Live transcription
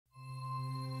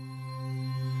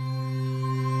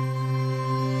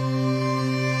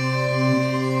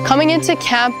Coming into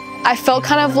camp, I felt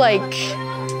kind of like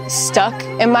stuck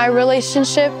in my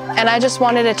relationship, and I just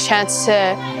wanted a chance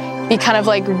to be kind of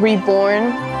like reborn.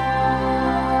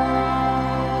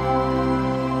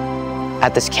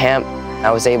 At this camp,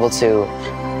 I was able to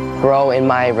grow in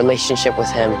my relationship with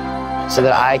him so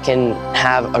that I can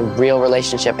have a real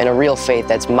relationship and a real faith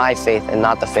that's my faith and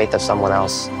not the faith of someone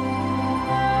else.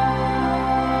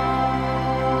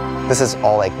 This is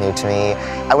all like new to me.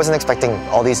 I wasn't expecting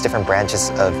all these different branches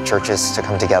of churches to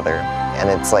come together, and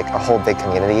it's like a whole big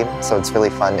community, so it's really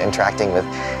fun interacting with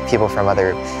people from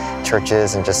other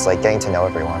churches and just like getting to know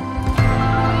everyone.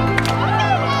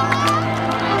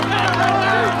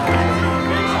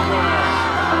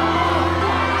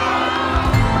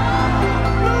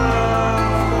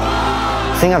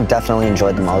 The thing I've definitely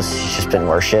enjoyed the most has just been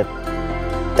worship.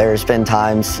 There's been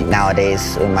times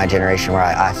nowadays in my generation where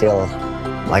I feel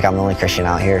like I'm the only Christian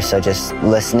out here, so just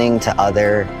listening to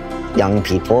other young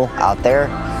people out there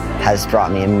has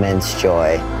brought me immense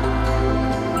joy.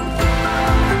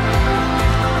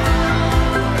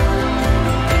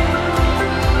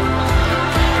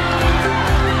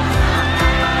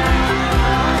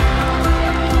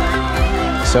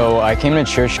 So I came to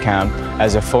church camp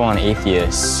as a full-on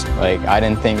atheist. Like, I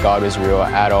didn't think God was real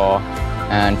at all.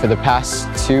 And for the past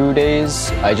 2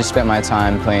 days, I just spent my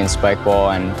time playing spike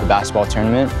ball and the basketball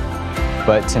tournament.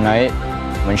 But tonight,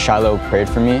 when Shiloh prayed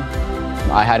for me,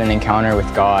 I had an encounter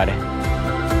with God.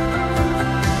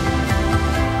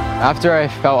 After I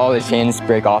felt all the chains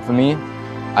break off of me,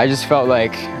 I just felt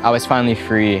like I was finally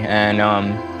free and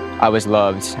I was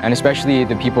loved. And especially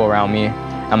the people around me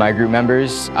and my group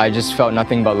members, I just felt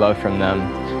nothing but love from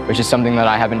them, which is something that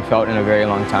I haven't felt in a very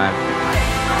long time.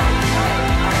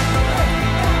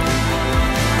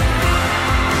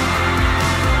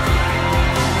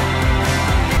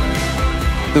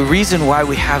 The reason why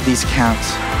we have these camps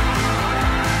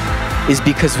is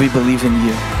because we believe in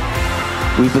you.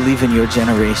 We believe in your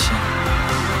generation.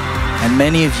 And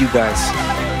many of you guys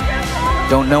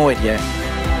don't know it yet,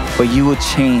 but you will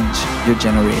change your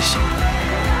generation.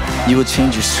 You will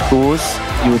change your schools,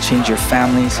 you will change your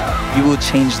families, you will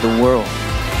change the world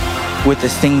with the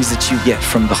things that you get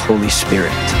from the Holy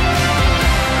Spirit.